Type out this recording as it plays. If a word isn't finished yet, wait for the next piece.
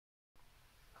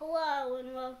Hello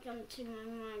and welcome to my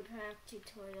Minecraft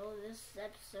tutorial. This is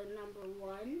episode number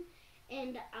 1.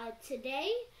 And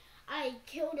today I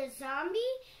killed a zombie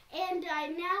and I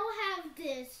now have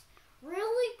this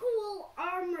really cool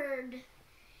armored.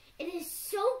 It is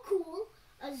so cool.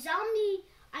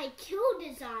 I killed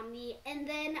a zombie and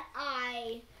then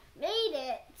I made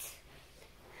it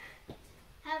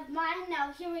have mine.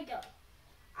 Now here we go.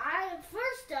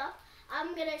 First up,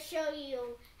 I'm going to show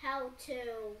you how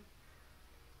to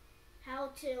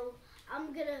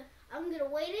I'm gonna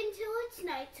wait until it's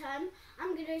nighttime.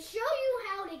 I'm gonna show you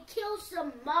how to kill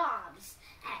some mobs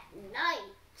at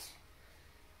night.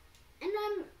 And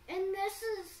this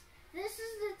is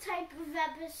the type of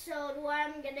episode where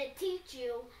I'm gonna teach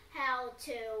you how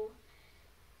to.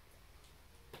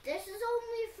 This is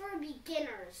only for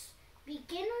beginners.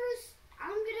 I'm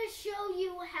gonna show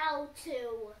you how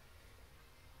to.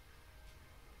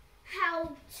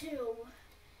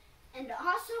 And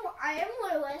also, I am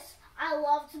Lewis. I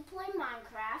love to play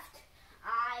Minecraft.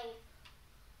 I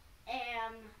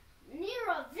am near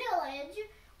a village,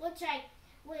 which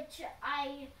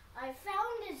I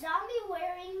found a zombie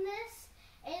wearing this,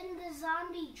 and the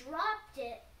zombie dropped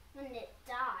it when it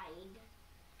died.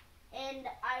 And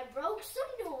I broke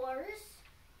some doors,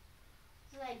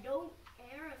 so I don't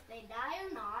care if they die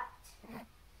or not.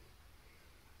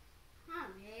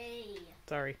 Hey.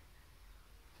 Sorry.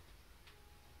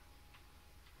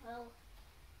 Well,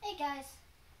 hey guys.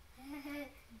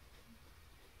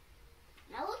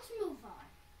 Now let's move on.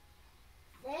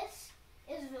 This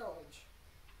is village.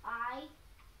 I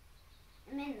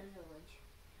am in the village.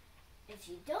 If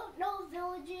you don't know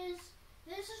villages,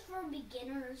 this is for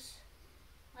beginners.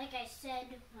 Like I said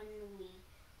when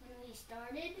we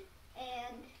started,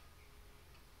 and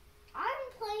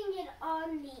I'm playing it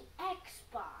on the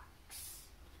Xbox,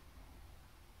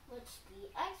 which the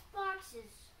Xbox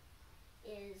is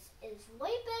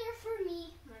way better for me.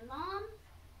 My mom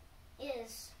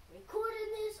is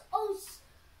recording this.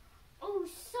 Oh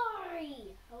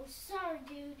sorry,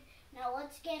 dude. Now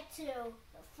let's get to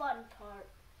the fun part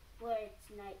where it's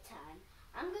nighttime.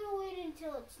 I'm gonna wait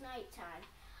until it's nighttime.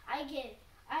 I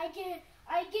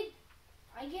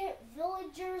get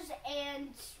villagers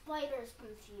and spiders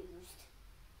confused.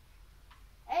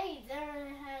 Hey,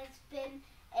 there has been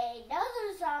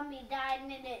another zombie died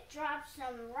and it dropped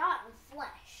some rotten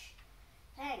flesh.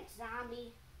 Thanks,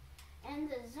 zombie. And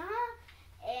the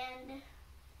and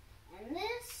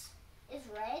this is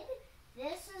red.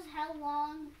 This is how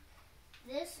long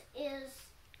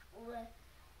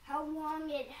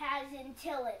it has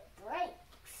until it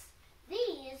breaks.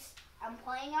 These I'm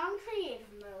playing on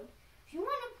creative mode. If you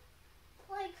want to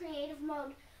play creative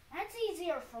mode, that's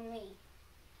easier for me.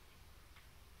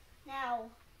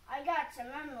 Now I got some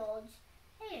emeralds.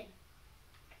 Hey,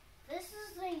 this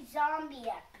is the zombie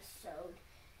episode.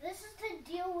 This is to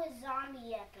deal with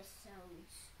zombie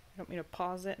episodes. You want me to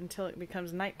pause it until it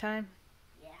becomes nighttime?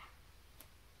 Yeah.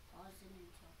 Pause it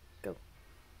until. Go.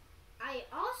 I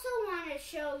also want to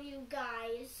show you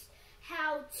guys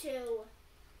how to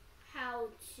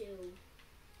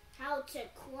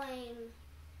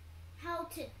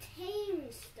tame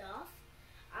stuff.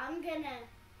 I'm going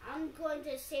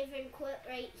to save and quit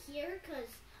right here because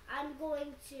I'm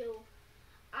going to.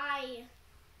 I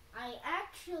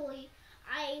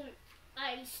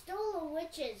stole a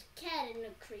witch's cat in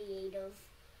a creative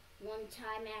one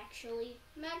time.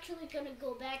 I'm actually gonna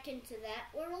go back into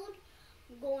that world.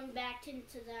 I'm going back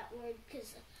into that world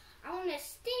because I want to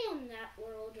stay in that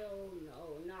world. Oh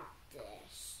no, not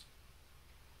this.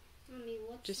 I mean,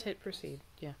 what's just hit proceed.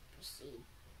 Yeah. Proceed.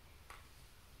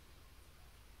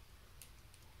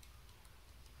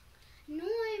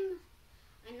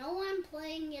 I know I'm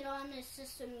playing it on a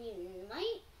system you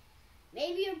might.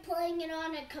 Maybe you're playing it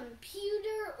on a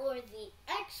computer or the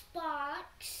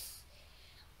Xbox.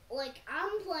 Like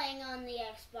I'm playing on the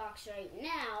Xbox right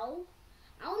now.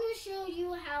 I want to show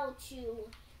you how to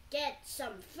get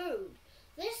some food.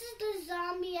 This is the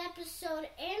zombie episode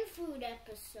and food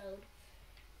episode.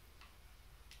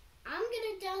 I'm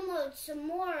going to download some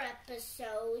more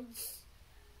episodes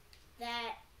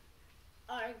that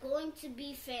are going to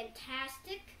be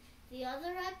fantastic. The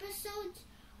other episodes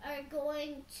are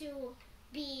going to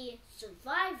be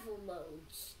survival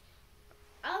modes.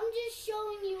 I'm just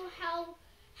showing you how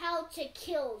to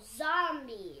kill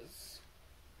zombies.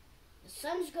 The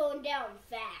sun's going down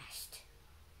fast.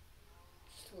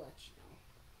 Just to let you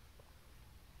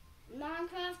know. In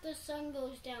Minecraft, the sun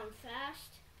goes down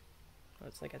fast. Oh,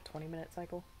 it's like a 20-minute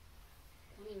cycle?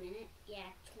 20 minute?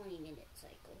 Yeah, 20-minute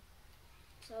cycle.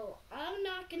 So, I'm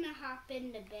not going to hop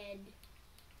into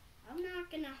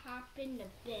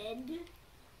bed.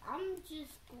 I'm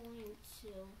just going to...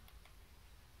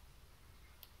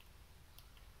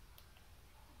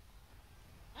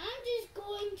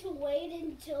 wait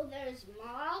until there's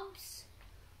mobs.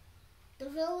 The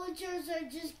villagers are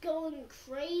just going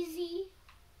crazy.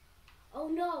 Oh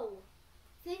no.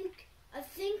 I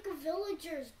think a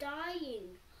villager's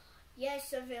dying.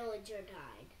 Yes, a villager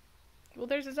died. Well,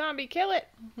 there's a zombie. Kill it.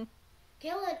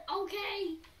 Kill it.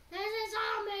 Okay. There's a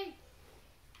zombie.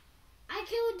 I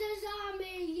killed the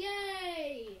zombie.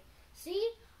 Yay.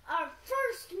 See? Our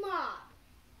first mob.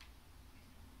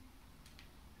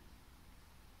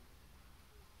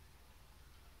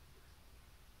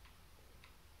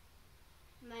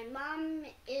 My mom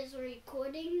is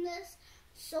recording this.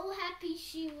 So happy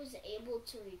she was able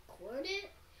to record it.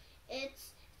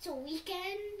 It's a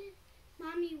weekend.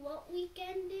 Mommy, what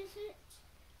weekend is it?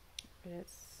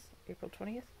 It's April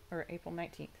 20th or April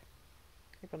 19th.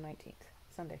 April 19th.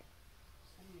 Sunday.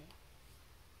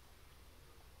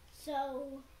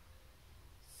 So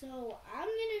I'm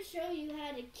going to show you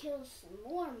how to kill some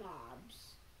more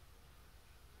mobs.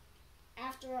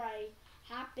 After I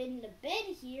hop into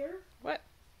bed here. What?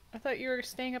 I thought you were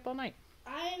staying up all night.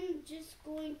 I'm just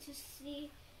going to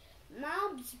see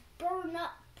mobs burn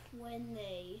up when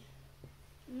they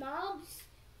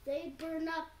burn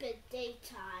up at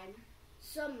daytime.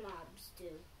 Some mobs do.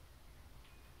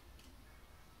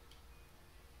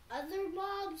 Other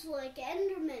mobs like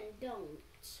Endermen don't.